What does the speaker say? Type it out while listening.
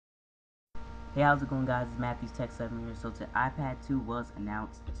Hey, how's it going, guys? It's Matthew's Tech 7 here. So, iPad 2 was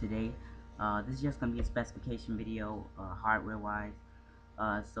announced today. This is just going to be a specification video, hardware-wise.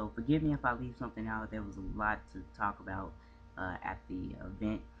 So, forgive me if I leave something out. There was a lot to talk about at the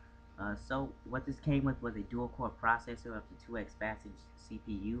event. So, what this came with was a dual-core processor up to 2x faster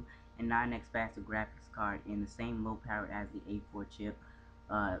CPU and 9x faster graphics card in the same low power as the A4 chip.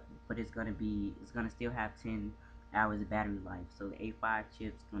 But it's going to still have 10 hours of battery life. So the A5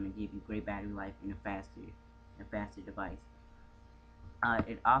 chip's going to give you great battery life in a faster device.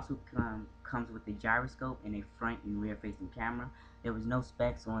 It also comes with a gyroscope and a front and rear facing camera. There was no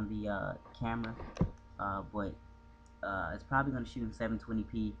specs on the camera, but it's probably going to shoot in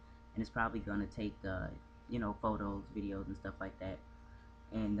 720p, and it's probably going to take photos, videos, and stuff like that.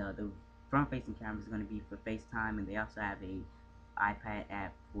 And the front facing camera is going to be for FaceTime, and they also have a iPad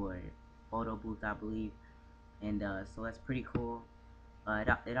app for photo booth, I believe. And so that's pretty cool.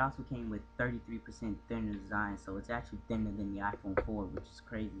 It also came with 33% thinner design, so it's actually thinner than the iPhone 4, which is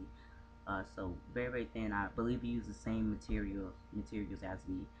crazy. So very thin. I believe you use the same materials as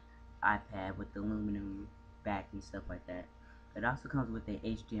the iPad with the aluminum back and stuff like that. It also comes with a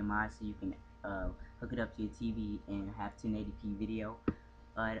HDMI, so you can hook it up to your TV and have 1080p video.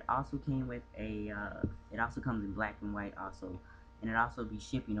 It also came with a. It also comes in black and white also, and it also be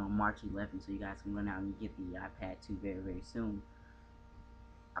shipping on March 11th, so you guys can run out and get the iPad 2 very soon.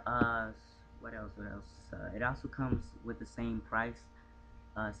 Uh, what else? It also comes with the same price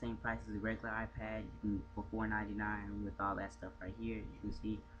as a regular iPad. You can for $4.99 with all that stuff right here. You can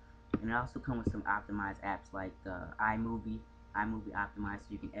see, and it also comes with some optimized apps like iMovie optimized,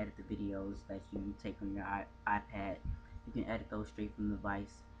 so you can edit the videos that you take on your iPad. You can edit those straight from the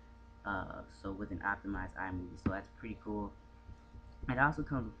device. So with an optimized iMovie, so that's pretty cool. It also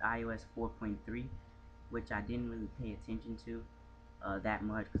comes with iOS 4.3, which I didn't really pay attention to that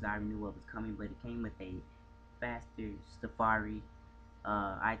much because I already knew what was coming, but it came with a faster Safari,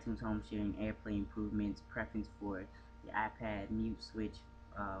 iTunes home sharing, AirPlay improvements, preference for the iPad mute switch,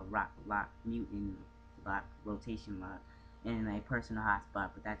 lock, mute and lock, rotation lock, and a personal hotspot,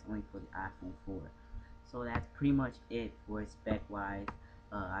 but that's only for the iPhone 4. So that's pretty much it for spec wise.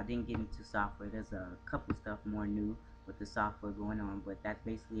 I didn't get into software. There's a couple stuff more new with the software going on, but that's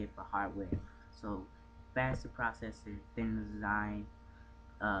basically it for hardware. So faster processor, thinner design,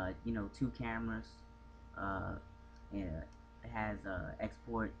 two cameras. Uh, yeah, it has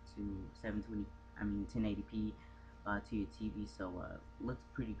export to 1080p to your TV. So looks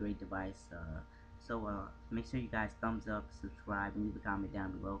pretty great device. So make sure you guys thumbs up, subscribe, and leave a comment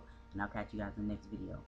down below, and I'll catch you guys in the next video.